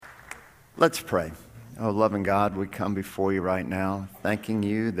Let's pray. Oh, loving God, we come before you right now, thanking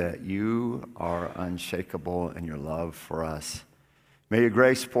you that you are unshakable in your love for us. May your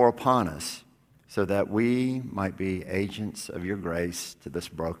grace pour upon us so that we might be agents of your grace to this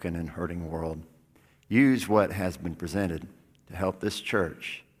broken and hurting world. Use what has been presented to help this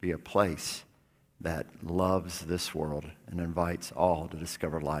church be a place that loves this world and invites all to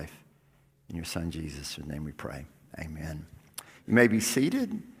discover life. In your Son, Jesus' name we pray. Amen. You may be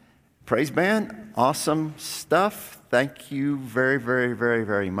seated. Praise band, awesome stuff. Thank you very, very, very,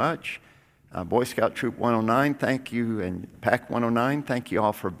 very much. Boy Scout Troop 109, thank you, and Pack 109, thank you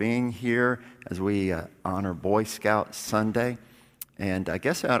all for being here as we honor Boy Scout Sunday. And I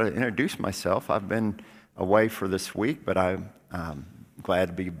guess I ought to introduce myself. I've been away for this week, but I'm glad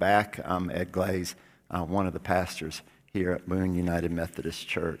to be back. I'm Ed Glaize, one of the pastors here at Boone United Methodist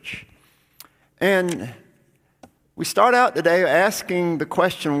Church. And we start out today asking the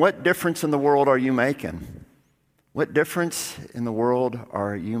question, what difference in the world are you making? What difference in the world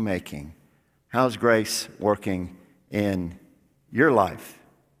are you making? How's grace working in your life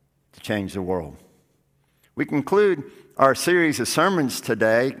to change the world? We conclude our series of sermons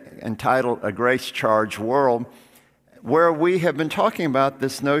today entitled A Grace-Charged World, where we have been talking about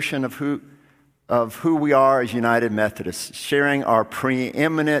this notion of who we are as United Methodists, sharing our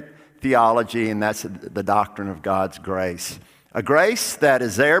preeminent theology, and that's the doctrine of God's grace. A grace that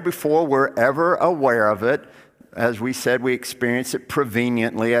is there before we're ever aware of it. As we said, we experience it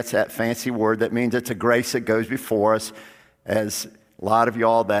preveniently. That's that fancy word that means it's a grace that goes before us. As a lot of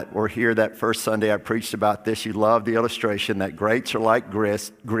y'all that were here that first Sunday I preached about this, you love the illustration that grapes are like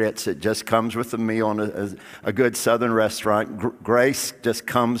grits. It just comes with the meal in a good southern restaurant. Grace just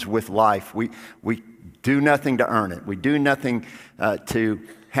comes with life. We do nothing to earn it. We do nothing to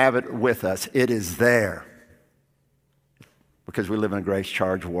have it with us. It is there because we live in a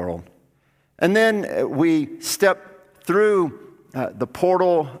grace-charged world. And then we step through the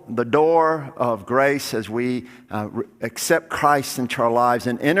portal, the door of grace as we accept Christ into our lives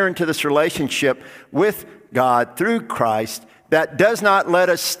and enter into this relationship with God through Christ that does not let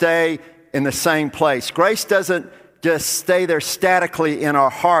us stay in the same place. Grace doesn't just stay there statically in our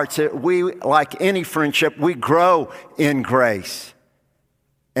hearts. We, like any friendship, we grow in grace.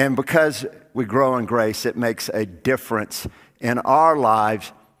 And because we grow in grace, it makes a difference in our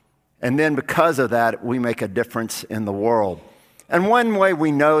lives. And then because of that, we make a difference in the world. And one way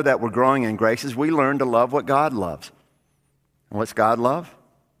we know that we're growing in grace is we learn to love what God loves. And what's God love?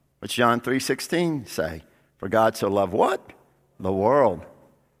 What's John 3:16 say? For God so loved what? The world.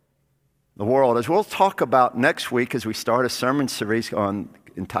 The world. As we'll talk about next week as we start a sermon series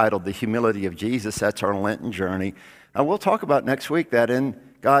entitled The Humility of Jesus. That's our Lenten journey. And we'll talk about next week that in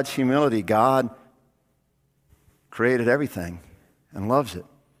God's humility, God created everything and loves it.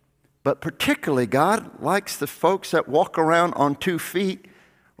 But particularly, God likes the folks that walk around on 2 feet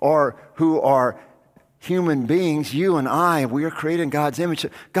or who are human beings. You and I, we are created in God's image.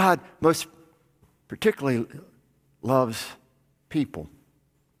 God most particularly loves people,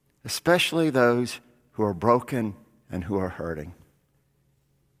 especially those who are broken and who are hurting.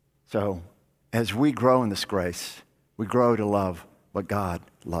 So as we grow in this grace, we grow to love what God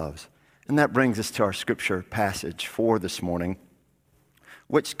loves. And that brings us to our scripture passage for this morning,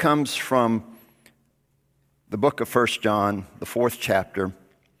 which comes from the book of 1 John, the 4th chapter,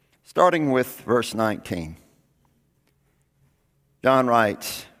 starting with verse 19. John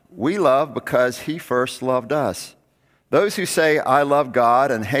writes, "We love because he first loved us. Those who say, 'I love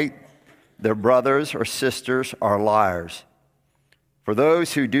God,' and hate their brothers or sisters are liars. For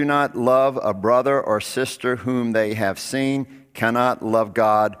those who do not love a brother or sister whom they have seen cannot love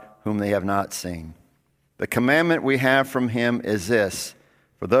God whom they have not seen. The commandment we have from him is this: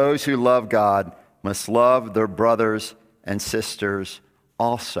 for those who love God must love their brothers and sisters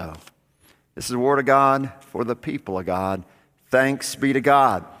also." This is the word of God for the people of God. Thanks be to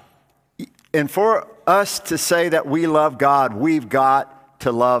God. And for us to say that we love God, we've got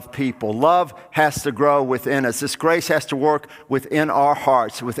to love people. Love has to grow within us. This grace has to work within our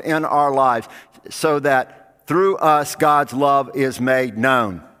hearts, within our lives, so that through us, God's love is made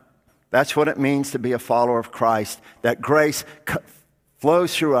known. That's what it means to be a follower of Christ, that grace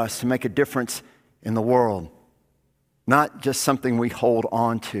flows through us to make a difference in the world. Not just something we hold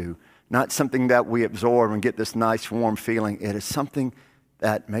on to, not something that we absorb and get this nice warm feeling. It is something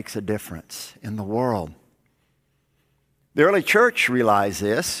that makes a difference in the world. The early church realized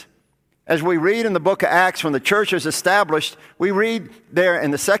this. As we read in the book of Acts, when the church was established, we read there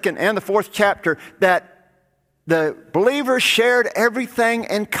in the 2nd and the 4th chapter that the believers shared everything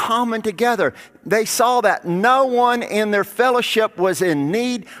in common together. They saw that no one in their fellowship was in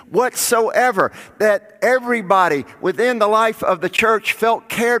need whatsoever, that everybody within the life of the church felt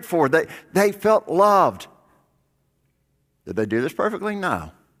cared for, that they felt loved. Did they do this perfectly?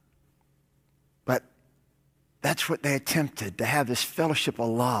 No. But that's what they attempted, to have this fellowship of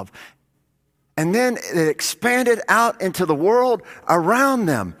love. And then it expanded out into the world around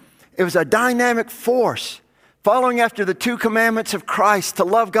them. It was a dynamic force. Following after the two commandments of Christ, to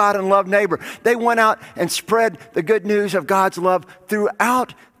love God and love neighbor, they went out and spread the good news of God's love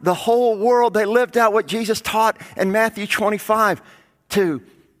throughout the whole world. They lived out what Jesus taught in Matthew 25, to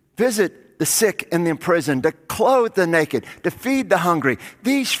visit the sick and the imprisoned, to clothe the naked, to feed the hungry.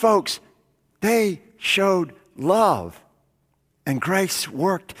 These folks, they showed love, and grace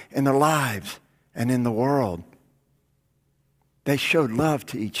worked in their lives and in the world. They showed love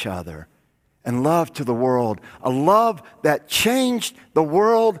to each other and love to the world, a love that changed the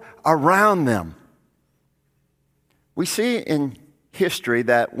world around them. We see in history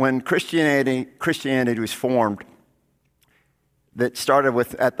that when Christianity was formed, that started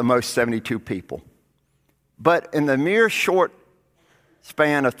with at the most 72 people. But in the mere short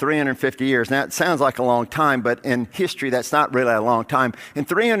span of 350 years, now it sounds like a long time, but in history that's not really a long time. In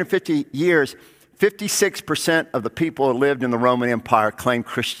 350 years, 56% of the people who lived in the Roman Empire claimed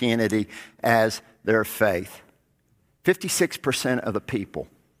Christianity as their faith. 56% of the people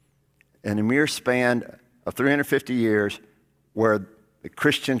in a mere span of 350 years, where the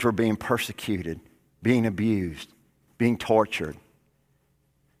Christians were being persecuted, being abused, being tortured.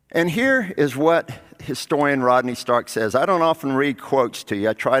 And here is what historian Rodney Stark says. I don't often read quotes to you.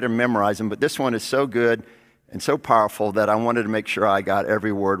 I try to memorize them, but this one is so good and so powerful that I wanted to make sure I got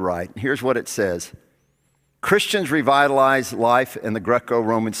every word right. Here's what it says. Christians revitalized life in the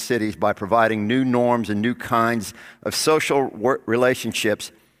Greco-Roman cities by providing new norms and new kinds of social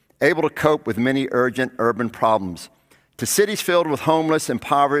relationships, able to cope with many urgent urban problems. To cities filled with homeless,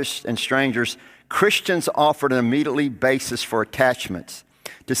 impoverished, and strangers, Christians offered an immediately basis for attachments.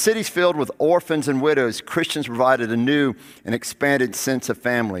 To cities filled with orphans and widows, Christians provided a new and expanded sense of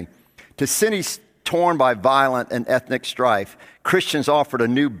family. To cities torn by violent and ethnic strife, Christians offered a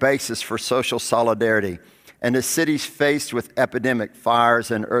new basis for social solidarity. And to cities faced with epidemic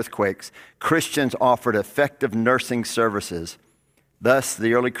fires and earthquakes, Christians offered effective nursing services. Thus,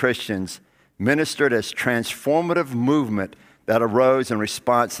 the early Christians ministered as transformative movement that arose in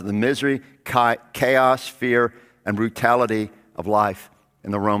response to the misery, chaos, fear, and brutality of life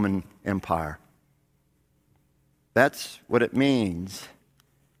in the Roman Empire. That's what it means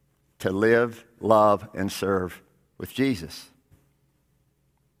to live, love, and serve with Jesus.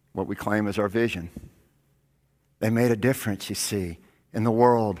 What we claim as our vision. They made a difference, you see, in the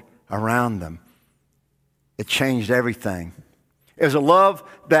world around them. It changed everything. It was a love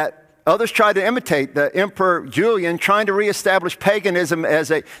that others tried to imitate. The Emperor Julian, trying to reestablish paganism as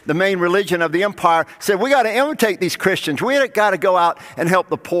the main religion of the empire, said, we got to imitate these Christians. We got to go out and help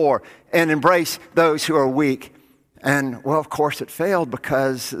the poor and embrace those who are weak. And, well, of course, it failed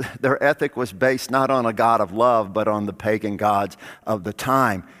because their ethic was based not on a God of love, but on the pagan gods of the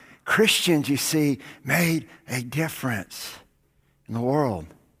time. Christians, you see, made a difference in the world,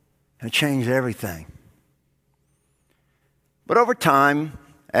 and it changed everything. But over time,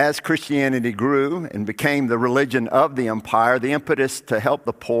 as Christianity grew and became the religion of the empire, the impetus to help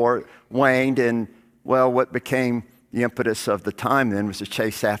the poor waned, and, well, what became the impetus of the time then was to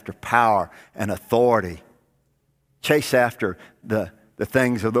chase after power and authority, chase after the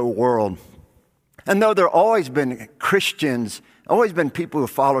things of the world. And though there have always been Christians, always been people who are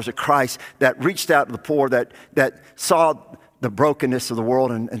followers of Christ that reached out to the poor, that saw the brokenness of the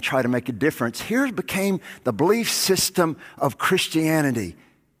world and tried to make a difference, here became the belief system of Christianity.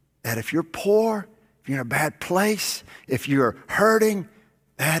 That if you're poor, if you're in a bad place, if you're hurting,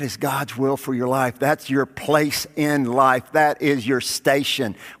 that is God's will for your life. That's your place in life. That is your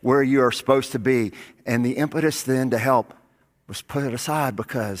station where you are supposed to be. And the impetus then to help was put it aside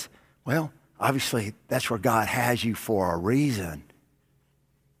because, well, obviously that's where God has you for a reason.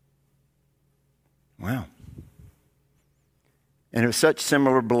 Wow. And it was such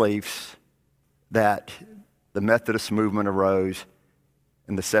similar beliefs that the Methodist movement arose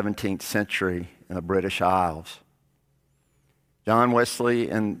in the 17th century in the British Isles. John Wesley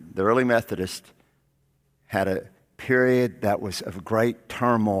and the early Methodists had a period that was of great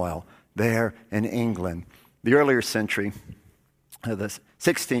turmoil there in England. The earlier century, the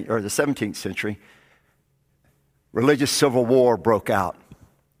 16th or the 17th century, religious civil war broke out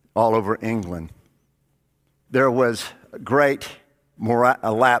all over England. There was a great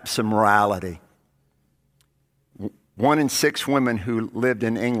lapse in morality. 1 in 6 women who lived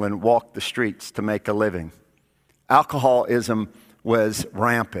in England walked the streets to make a living. Alcoholism was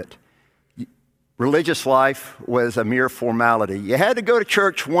rampant. Religious life was a mere formality. You had to go to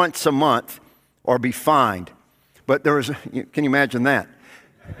church once a month or be fined. But there was, can you imagine that?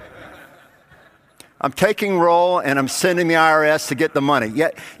 I'm taking roll and I'm sending the IRS to get the money.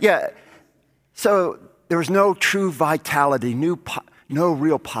 Yeah. So there was no true vitality, no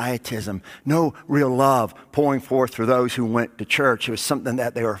real pietism, no real love pouring forth for those who went to church. It was something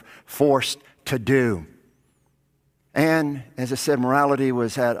that they were forced to do. And as I said, morality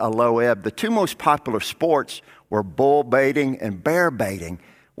was at a low ebb. The 2 most popular sports were bull baiting and bear baiting,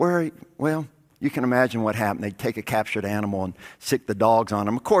 where, well, you can imagine what happened. They'd take a captured animal and sick the dogs on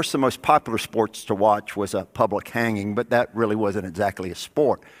them. Of course, the most popular sports to watch was a public hanging, but that really wasn't exactly a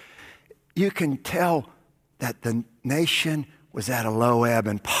sport. You can tell that the nation was at a low ebb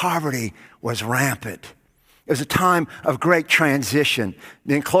and poverty was rampant. It was a time of great transition.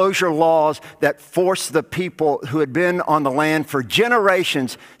 The enclosure laws that forced the people who had been on the land for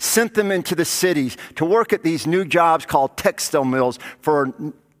generations, sent them into the cities to work at these new jobs called textile mills for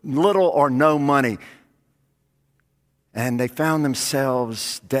little or no money. And they found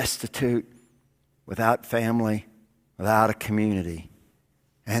themselves destitute, without family, without a community.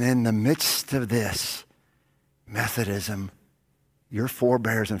 And in the midst of this, Methodism, your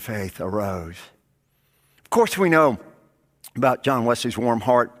forebears in faith, arose. Of course, we know about John Wesley's warm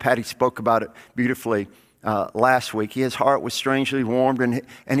heart. Patty spoke about it beautifully last week. His heart was strangely warmed,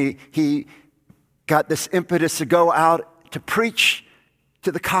 and he got this impetus to go out to preach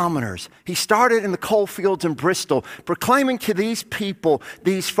to the commoners. He started in the coal fields in Bristol, proclaiming to these people,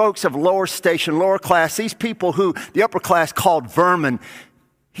 these folks of lower station, lower class, these people who the upper class called vermin.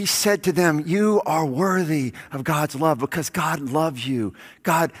 He said to them, you are worthy of God's love because God loves you.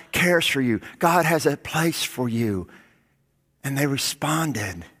 God cares for you. God has a place for you. And they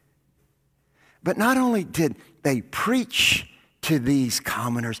responded. But not only did they preach to these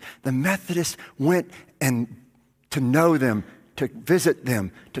commoners, the Methodists went and to know them, to visit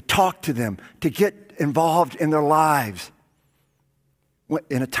them, to talk to them, to get involved in their lives.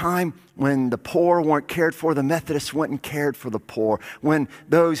 In a time when the poor weren't cared for, the Methodists went and cared for the poor. When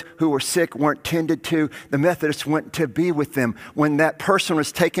those who were sick weren't tended to, the Methodists went to be with them. When that person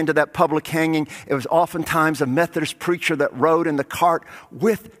was taken to that public hanging, it was oftentimes a Methodist preacher that rode in the cart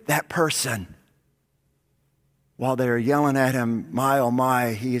with that person. While they were yelling at him, my, oh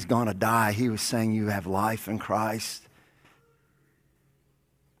my, he is going to die, he was saying, you have life in Christ.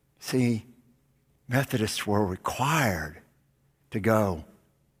 See, Methodists were required to go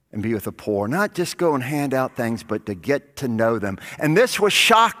and be with the poor. Not just go and hand out things, but to get to know them. And this was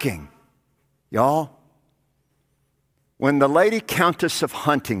shocking, y'all. When the lady Countess of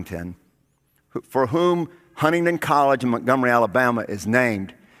Huntington, for whom Huntington College in Montgomery, Alabama is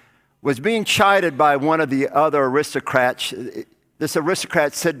named, was being chided by one of the other aristocrats, this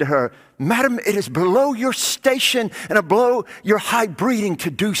aristocrat said to her, Madam, it is below your station and below your high breeding to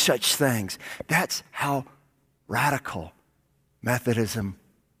do such things. That's how radical Methodism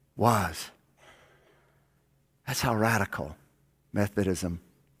was. That's how radical Methodism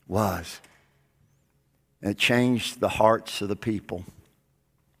was. And it changed the hearts of the people.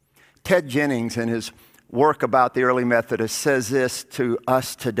 Ted Jennings, in his work about the early Methodists, says this to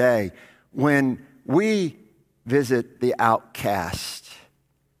us today. When we visit the outcast,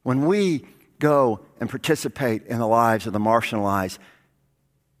 when we go and participate in the lives of the marginalized,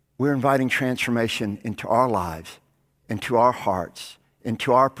 we're inviting transformation into our lives, into our hearts,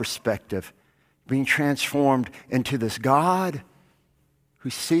 into our perspective, being transformed into this God who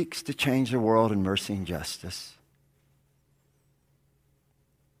seeks to change the world in mercy and justice.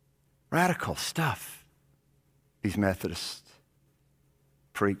 Radical stuff these Methodists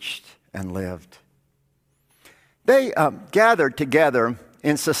preached and lived. They gathered together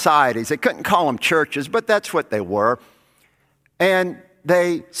in societies. They couldn't call them churches, but that's what they were. And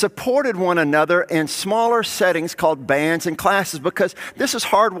they supported one another in smaller settings called bands and classes because this is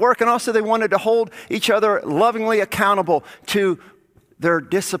hard work. And also they wanted to hold each other lovingly accountable to their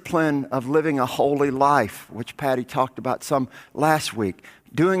discipline of living a holy life, which Patty talked about some last week.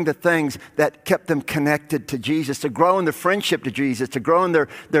 Doing the things that kept them connected to Jesus, to grow in their friendship to Jesus, to grow in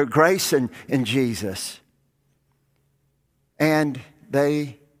their grace in Jesus. And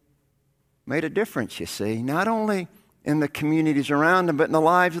they made a difference, you see, not only in the communities around them, but in the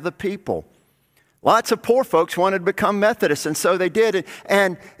lives of the people. Lots of poor folks wanted to become Methodists, and so they did.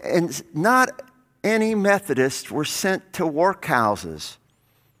 And not any Methodists were sent to workhouses.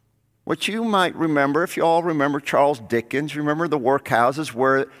 What you might remember, if you all remember Charles Dickens, remember the workhouses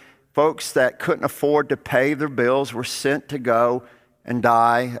where folks that couldn't afford to pay their bills were sent to go and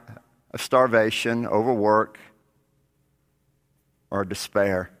die of starvation, overwork, or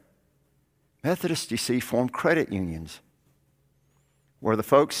despair. Methodists, you see, formed credit unions where the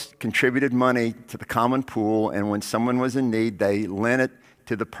folks contributed money to the common pool, and when someone was in need, they lent it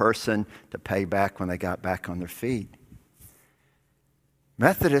to the person to pay back when they got back on their feet.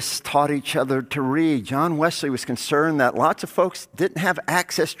 Methodists taught each other to read. John Wesley was concerned that lots of folks didn't have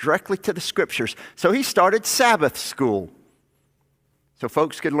access directly to the scriptures, so he started Sabbath school so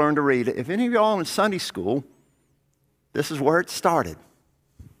folks could learn to read. If any of y'all in Sunday school, this is where it started.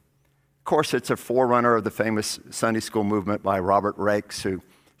 Of course, it's a forerunner of the famous Sunday school movement by Robert Raikes, who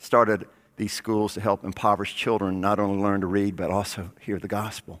started these schools to help impoverished children not only learn to read, but also hear the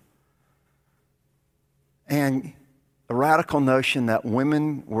gospel. And the radical notion that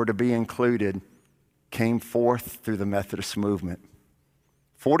women were to be included came forth through the Methodist movement.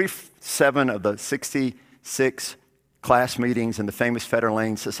 47 of the 66 class meetings in the famous Fetter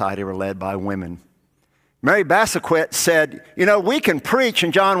Lane Society were led by women. Mary Bassaquette said, you know, we can preach,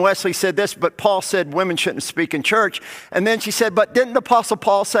 and John Wesley said this, but Paul said women shouldn't speak in church. And then she said, but didn't the Apostle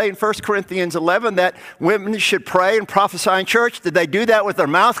Paul say in 1 Corinthians 11 that women should pray and prophesy in church? Did they do that with their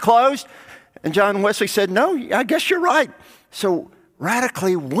mouth closed? And John Wesley said, no, I guess you're right. So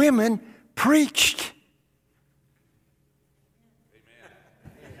radically, women preached.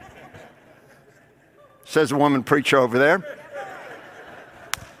 Says a woman preacher over there.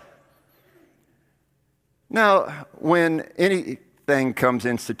 Now, when anything comes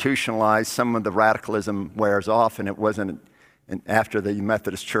institutionalized, some of the radicalism wears off, and it wasn't after the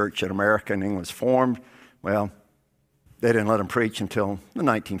Methodist Church in America and England was formed. Well, they didn't let them preach until the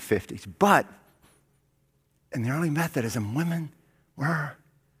 1950s. But in the early Methodism, women were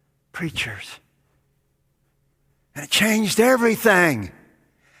preachers. And it changed everything.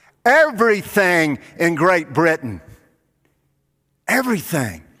 Everything in Great Britain.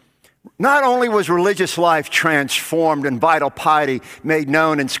 Everything. Not only was religious life transformed and vital piety made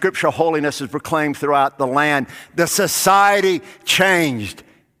known and scriptural holiness was proclaimed throughout the land, the society changed.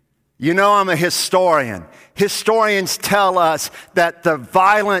 You know, I'm a historian. Historians tell us that the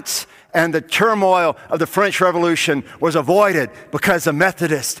violence and the turmoil of the French Revolution was avoided because the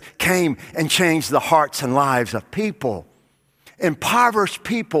Methodists came and changed the hearts and lives of people. Impoverished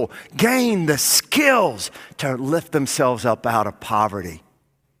people gained the skills to lift themselves up out of poverty.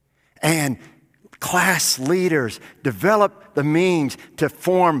 And class leaders developed the means to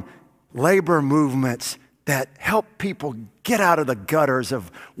form labor movements that help people get out of the gutters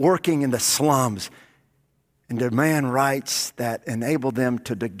of working in the slums and demand rights that enable them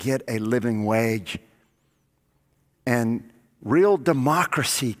to get a living wage. And real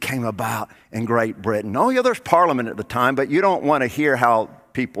democracy came about in Great Britain. Oh, yeah, there's Parliament at the time, but you don't want to hear how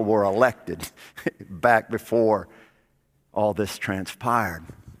people were elected back before all this transpired.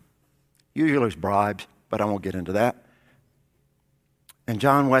 Usually there's bribes, but I won't get into that. And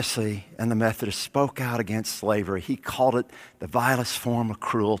John Wesley and the Methodists spoke out against slavery. He called it the vilest form of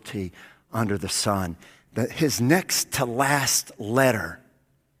cruelty under the sun. His next to last letter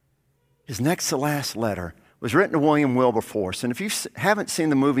was written to William Wilberforce. And if you haven't seen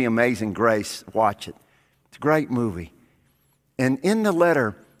the movie Amazing Grace, watch it. It's a great movie. And in the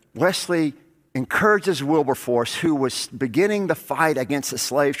letter, Wesley encourages Wilberforce, who was beginning the fight against the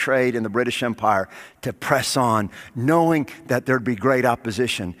slave trade in the British Empire, to press on, knowing that there'd be great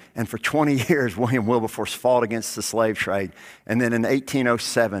opposition. And for 20 years, William Wilberforce fought against the slave trade. And then in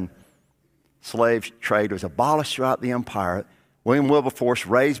 1807, slave trade was abolished throughout the empire. William Wilberforce,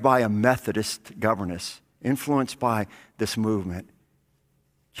 raised by a Methodist governess, influenced by this movement,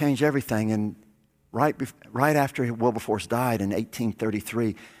 changed everything. And right after Wilberforce died in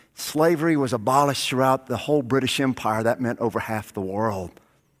 1833, slavery was abolished throughout the whole British Empire. That meant over half the world.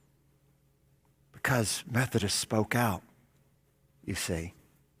 Because Methodists spoke out, you see.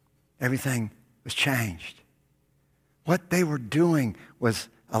 Everything was changed. What they were doing was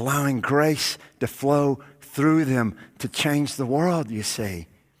allowing grace to flow through them to change the world, you see.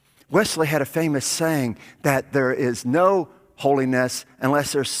 Wesley had a famous saying that there is no holiness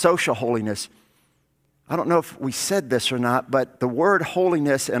unless there's social holiness. I don't know if we said this or not, but the word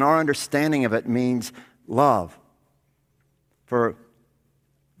holiness and our understanding of it means love. For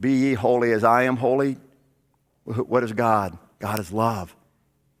be ye holy as I am holy. What is God? God is love.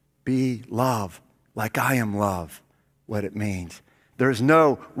 Be love like I am love, what it means. There's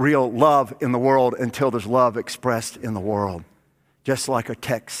no real love in the world until there's love expressed in the world. Just like our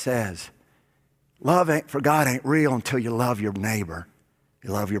text says. Love for God ain't real until you love your neighbor.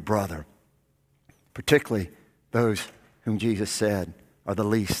 You love your brother. Particularly those whom Jesus said are the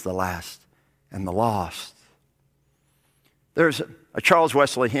least, the last, and the lost. There's a Charles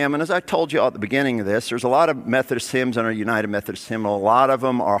Wesley hymn, and as I told you at the beginning of this, there's a lot of Methodist hymns in our United Methodist Hymnal. A lot of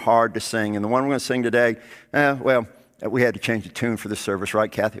them are hard to sing, and the one we're going to sing today, we had to change the tune for this service,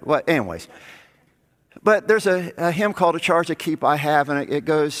 right, Kathy? Well, anyways. But there's a hymn called A Charge to Keep I Have, and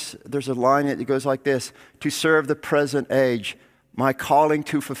there's a line that goes like this: to serve the present age, my calling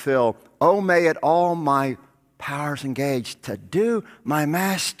to fulfill. Oh, may it all my powers engage to do my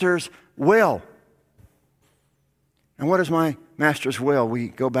master's will. And what is my master's will? We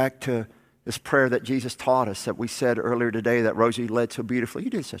go back to this prayer that Jesus taught us, that we said earlier today, that Rosie led so beautifully.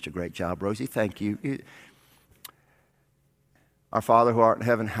 You did such a great job, Rosie. Thank you. Our Father who art in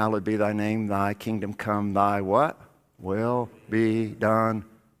heaven, hallowed be thy name. Thy kingdom come, thy what? Will be done.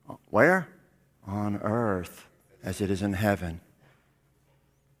 Where? On earth as it is in heaven.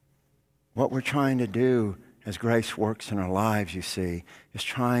 What we're trying to do as grace works in our lives, you see, is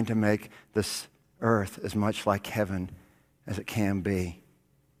trying to make this earth as much like heaven as it can be.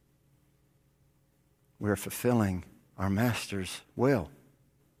 We're fulfilling our Master's will,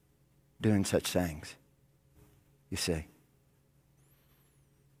 doing such things, you see.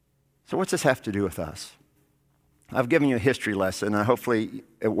 So what's this have to do with us? I've given you a history lesson, and hopefully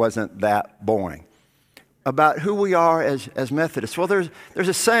it wasn't that boring, about who we are as Methodists. Well, there's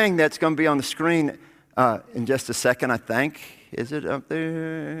a saying that's going to be on the screen in just a second, I think. Is it up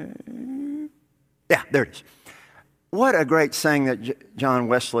there? Yeah, there it is. What a great saying that John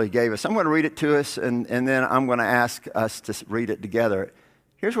Wesley gave us. I'm going to read it to us, and then I'm going to ask us to read it together.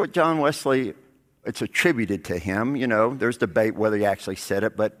 Here's what John Wesley, it's attributed to him. You know, there's debate whether he actually said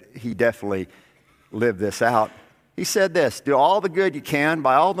it, but he definitely lived this out. He said this: do all the good you can,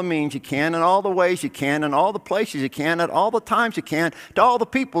 by all the means you can, in all the ways you can, in all the places you can, at all the times you can, to all the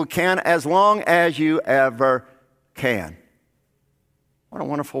people you can, as long as you ever can. What a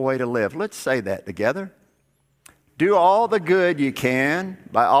wonderful way to live. Let's say that together. Do all the good you can,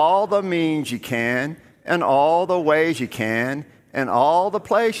 by all the means you can, in all the ways you can, in all the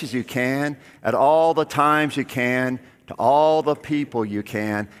places you can, at all the times you can, to all the people you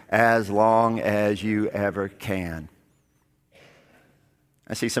can, as long as you ever can.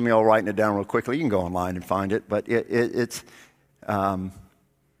 I see some of y'all writing it down real quickly. You can go online and find it, but it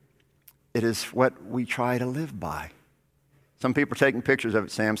is what we try to live by. Some people are taking pictures of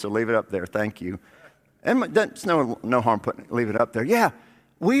it, Sam, so leave it up there. Thank you. And there's no harm leave it up there. Yeah,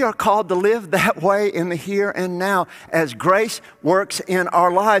 we are called to live that way in the here and now as grace works in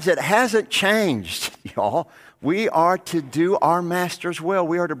our lives. It hasn't changed, y'all. We are to do our Master's will.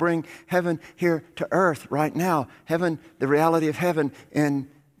 We are to bring heaven here to earth right now. Heaven, the reality of heaven in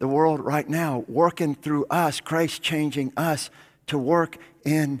the world right now, working through us, grace changing us to work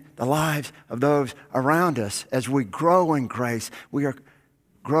in the lives of those around us. As we grow in grace, we are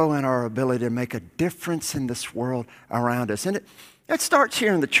growing our ability to make a difference in this world around us. And it starts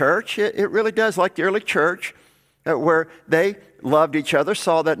here in the church. It really does, like the early church, where they loved each other,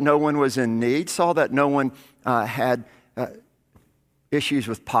 saw that no one was in need, saw that no one had issues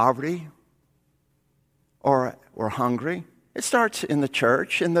with poverty or hungry. It starts in the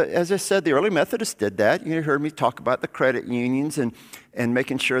church. And as I said, the early Methodists did that. You heard me talk about the credit unions and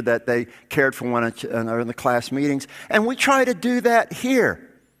making sure that they cared for one another in the class meetings. And we try to do that here.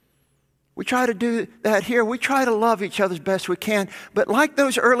 We try to do that here. We try to love each other as best we can. But like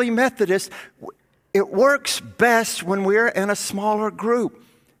those early Methodists, it works best when we're in a smaller group.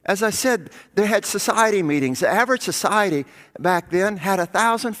 As I said, they had society meetings. The average society back then had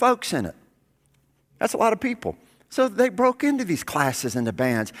 1,000 folks in it. That's a lot of people. So they broke into these classes and the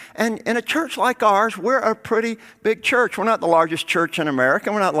bands. And in a church like ours, we're a pretty big church. We're not the largest church in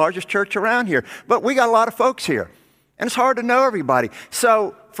America. We're not the largest church around here. But we got a lot of folks here. And it's hard to know everybody.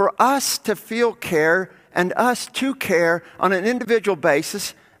 So for us to feel care and us to care on an individual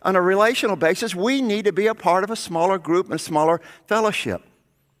basis, on a relational basis, we need to be a part of a smaller group and a smaller fellowship.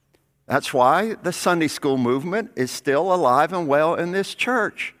 That's why the Sunday school movement is still alive and well in this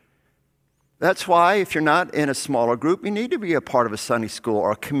church. That's why if you're not in a smaller group, you need to be a part of a Sunday school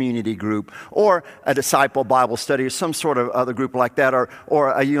or a community group or a disciple Bible study or some sort of other group like that or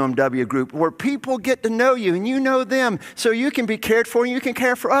a UMW group where people get to know you and you know them so you can be cared for and you can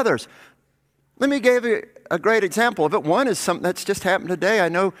care for others. Let me give you a great example of it. One is something that's just happened today. I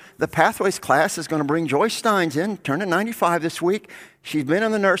know the Pathways class is going to bring Joyce Steins in, turning 95 this week. She's been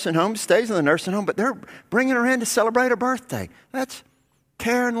in the nursing home, stays in the nursing home, but they're bringing her in to celebrate her birthday. That's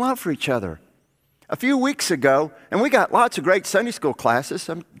care and love for each other. A few weeks ago, and we got lots of great Sunday school classes.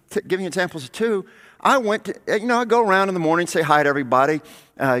 I'm giving you examples of two. I went to, I go around in the morning, say hi to everybody,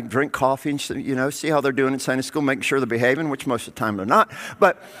 drink coffee, and, see how they're doing in Sunday school, making sure they're behaving, which most of the time they're not.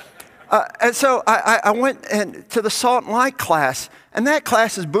 But, and so I went to the Salt and Light class, and that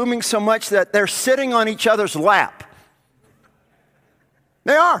class is booming so much that they're sitting on each other's lap.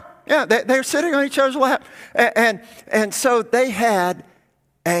 They are. Yeah, they're sitting on each other's lap. And so they had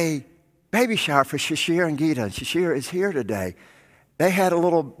a baby shower for Shashir and Gita. And Shashir is here today. They had a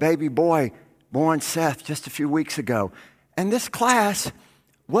little baby boy born, Seth, just a few weeks ago. And this class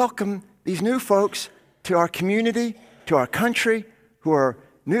welcomed these new folks to our community, to our country, who are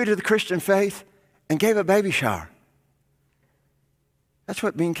new to the Christian faith, and gave a baby shower. That's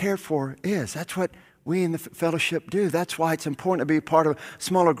what being cared for is. That's what we in the fellowship do. That's why it's important to be a part of a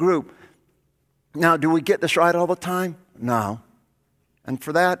smaller group. Now, do we get this right all the time? No. And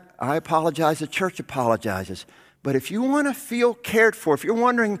for that, I apologize. The church apologizes. But if you want to feel cared for, if you're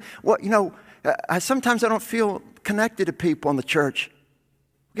wondering what, sometimes I don't feel connected to people in the church.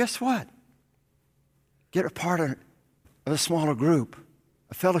 Guess what? Get a part of a smaller group,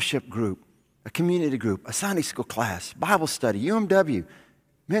 a fellowship group, a community group, a Sunday school class, Bible study, UMW,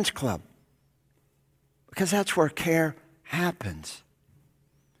 men's club. Because that's where care happens.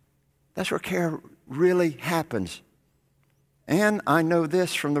 That's where care really happens. And I know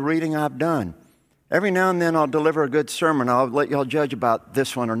this from the reading I've done. Every now and then I'll deliver a good sermon. I'll let y'all judge about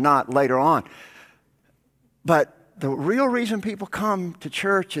this one or not later on. But the real reason people come to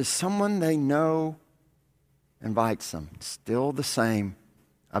church is someone they know invites them. Still the same.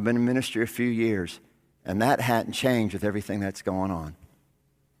 I've been in ministry a few years, and that hadn't changed with everything that's going on.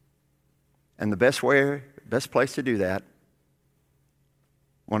 And the best place to do that,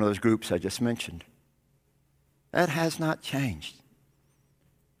 one of those groups I just mentioned. That has not changed.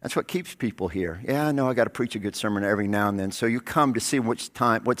 That's what keeps people here. Yeah, I know I got to preach a good sermon every now and then, so you come to see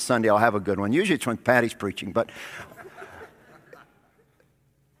what Sunday I'll have a good one. Usually it's when Patty's preaching, but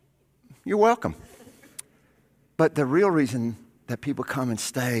you're welcome. But the real reason that people come and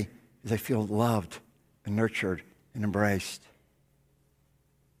stay is they feel loved and nurtured and embraced.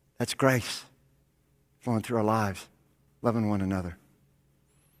 That's grace flowing through our lives, loving one another.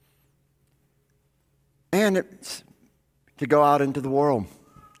 And it's to go out into the world.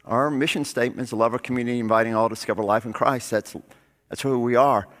 Our mission statement is to love our community, inviting all to discover life in Christ. That's who we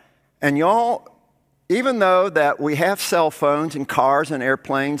are. And y'all, even though that we have cell phones and cars and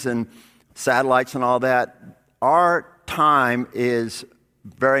airplanes and satellites and all that, our time is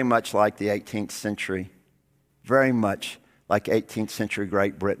very much like the 18th century. Very much like 18th century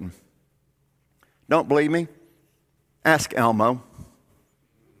Great Britain. Don't believe me? Ask Elmo.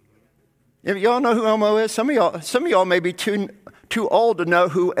 If y'all know who Elmo is, some of y'all may be too old to know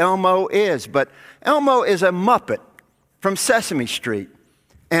who Elmo is, but Elmo is a Muppet from Sesame Street.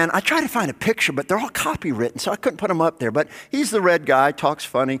 And I tried to find a picture, but they're all copywritten, so I couldn't put them up there. But he's the red guy, talks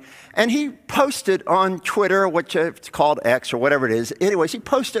funny, and he posted on Twitter, which it's called X or whatever it is. Anyways, he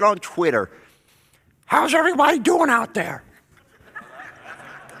posted on Twitter, "How's everybody doing out there?"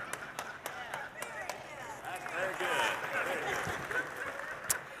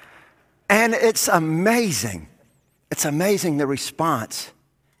 And it's amazing. It's amazing the response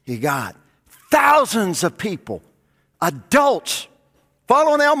he got. Thousands of people, adults,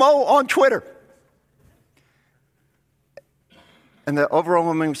 following Elmo on Twitter. And the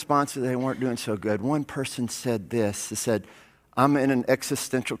overwhelming response is they weren't doing so good. One person said this. He said, "I'm in an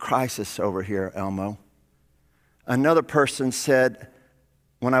existential crisis over here, Elmo." Another person said,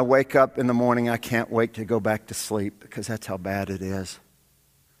 "When I wake up in the morning, I can't wait to go back to sleep because that's how bad it is."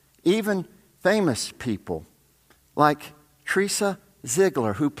 Even famous people like Teresa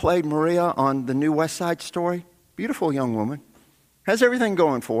Ziegler, who played Maria on the new West Side Story, beautiful young woman, has everything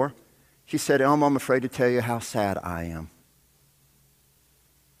going for her. She said, "Elmo, I'm afraid to tell you how sad I am."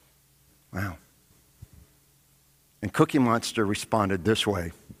 Wow. And Cookie Monster responded this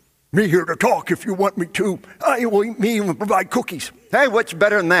way, "Me here to talk if you want me to. I will eat me and provide cookies." Hey, what's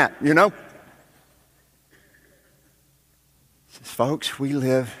better than that, Folks, we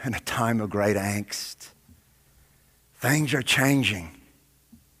live in a time of great angst. Things are changing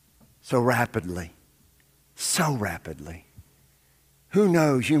so rapidly. So rapidly. Who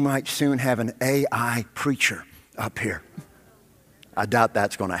knows, you might soon have an AI preacher up here. I doubt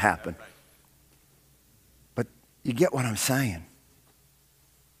that's going to happen. But you get what I'm saying.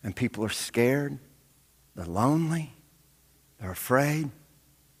 And people are scared. They're lonely. They're afraid.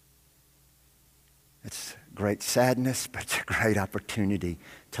 It's great sadness, but it's a great opportunity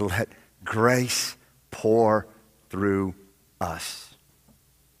to let grace pour through us.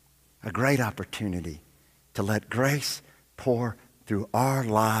 A great opportunity to let grace pour through our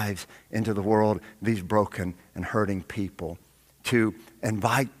lives into the world, these broken and hurting people, to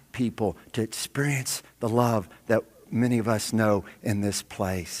invite people to experience the love that many of us know in this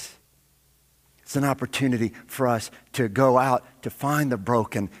place. It's an opportunity for us to go out to find the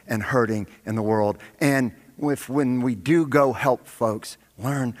broken and hurting in the world. And when we do go help folks,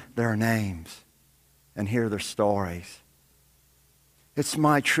 learn their names and hear their stories. It's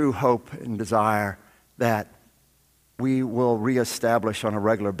my true hope and desire that we will reestablish on a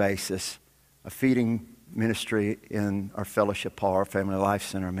regular basis a feeding ministry in our fellowship hall, our Family Life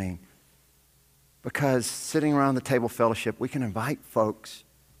Center, because sitting around the table fellowship, we can invite folks,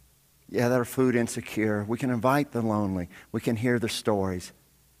 that are food insecure. We can invite the lonely. We can hear their stories,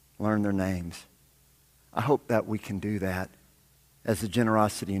 learn their names. I hope that we can do that as the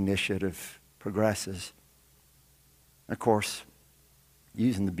Generosity Initiative progresses. And of course,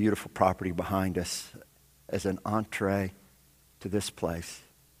 using the beautiful property behind us as an entree to this place.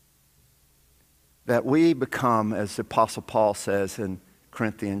 That we become, as the Apostle Paul says in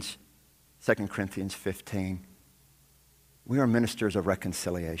 2 Corinthians 15, we are ministers of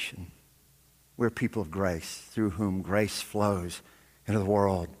reconciliation. We're people of grace, through whom grace flows into the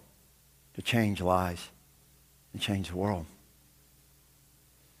world to change lives and change the world.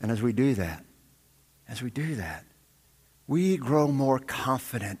 And as we do that, we grow more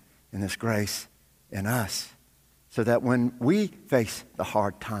confident in this grace in us, so that when we face the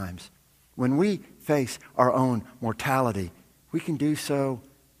hard times, when we face our own mortality, we can do so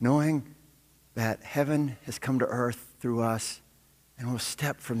knowing that heaven has come to earth through us, and we'll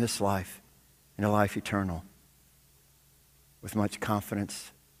step from this life into life eternal with much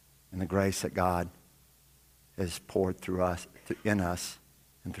confidence in the grace that God has poured through us, in us,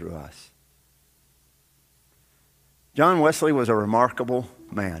 and through us. John Wesley was a remarkable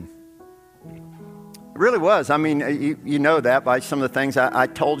man. It really was. I mean, you know that by some of the things I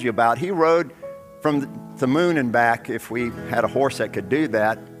told you about. He rode from the moon and back, if we had a horse that could do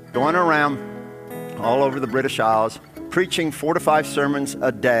that, going around all over the British Isles, preaching 4 to 5 sermons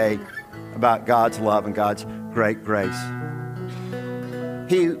a day about God's love and God's great grace.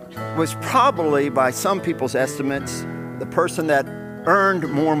 He was probably, by some people's estimates, the person that earned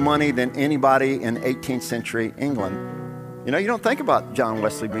more money than anybody in 18th century England. You know, you don't think about John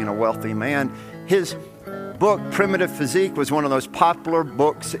Wesley being a wealthy man. His book, Primitive Physique, was one of those popular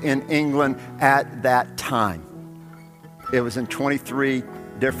books in England at that time. It was in 23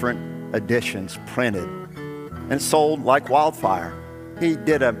 different editions printed and sold like wildfire. He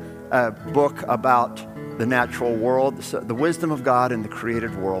did a book about the natural world, the wisdom of God in the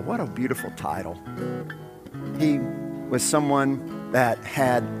created world. What a beautiful title. He was someone that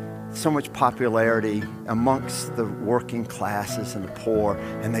had so much popularity amongst the working classes and the poor,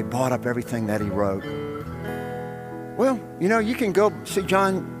 and they bought up everything that he wrote. Well, you know, you can go see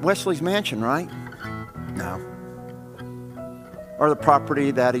John Wesley's mansion, right? No. Or the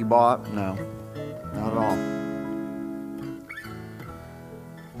property that he bought? No, not at all.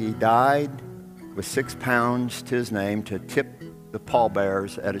 He died with 6 pounds to his name to tip the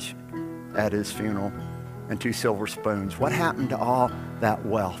pallbearers at his funeral, and 2 silver spoons. What happened to all that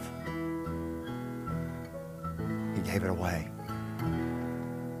wealth? He gave it away.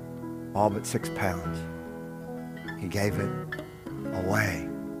 All but 6 pounds. He gave it away.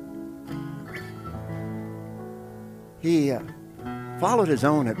 He followed his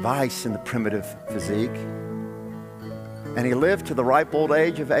own advice in the Primitive Physique, and he lived to the ripe old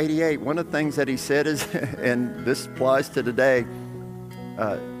age of 88. One of the things that he said is, and this applies to today,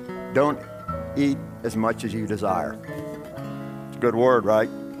 don't eat as much as you desire. It's a good word, right?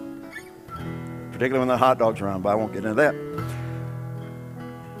 Particularly when the hot dogs are around, but I won't get into that.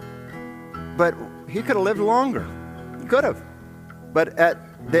 But he could have lived longer. He could have. But at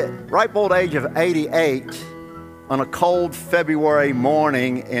the ripe old age of 88, on a cold February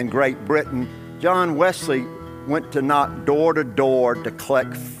morning in Great Britain, John Wesley went to knock door to door to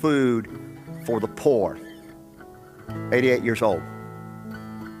collect food for the poor. 88 years old.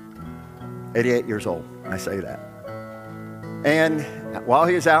 88 years old, I say that. And while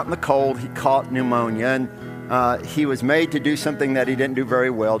he was out in the cold, he caught pneumonia, and he was made to do something that he didn't do very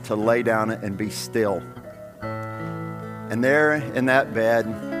well, to lay down and be still. And there in that bed,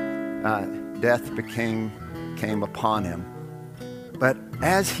 death came upon him. But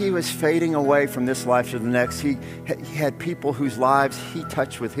as he was fading away from this life to the next, he had people whose lives he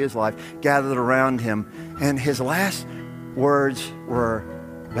touched with his life gathered around him. And his last words were,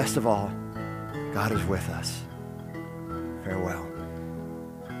 best of all, God is with us. Farewell.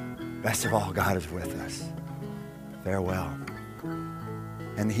 Best of all, God is with us. Farewell.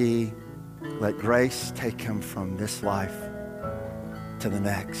 And he let grace take him from this life to the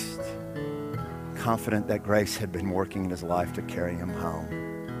next, confident that grace had been working in his life to carry him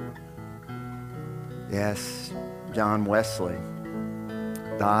home. Yes, John Wesley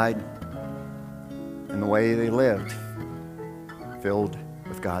died in the way they lived, filled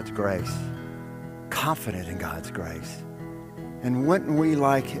with God's grace, confident in God's grace. And wouldn't we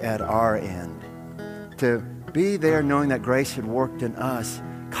like at our end to be there knowing that grace had worked in us,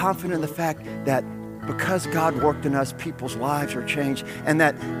 confident in the fact that because God worked in us, people's lives are changed, and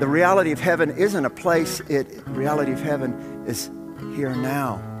that the reality of heaven isn't a place, reality of heaven is here and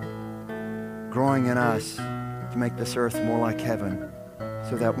now, growing in us to make this earth more like heaven,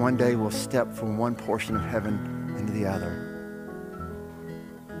 so that one day we'll step from one portion of heaven into the other.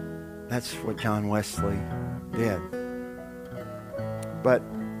 That's what John Wesley did. But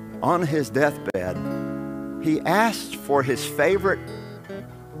on his deathbed, he asked for his favorite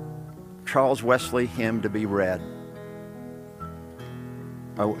Charles Wesley hymn to be read.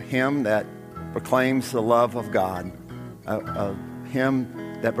 A hymn that proclaims the love of God. A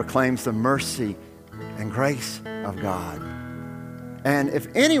hymn that proclaims the mercy and grace of God. And if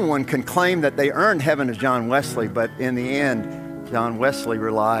anyone can claim that they earned heaven as John Wesley, but in the end, John Wesley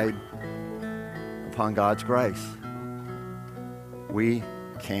relied upon God's grace, we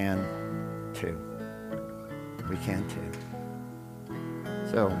can too. We can too.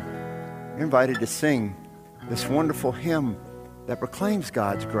 So, you're invited to sing this wonderful hymn that proclaims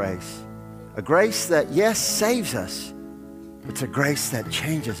God's grace. A grace that, yes, saves us, but it's a grace that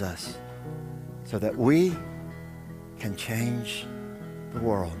changes us so that we can change the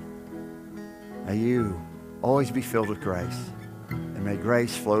world. May you always be filled with grace, and may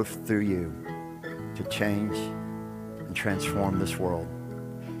grace flow through you to change and transform this world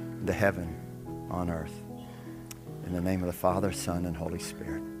into heaven on earth. In the name of the Father, Son, and Holy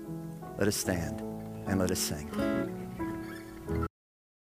Spirit. Let us stand and let us sing.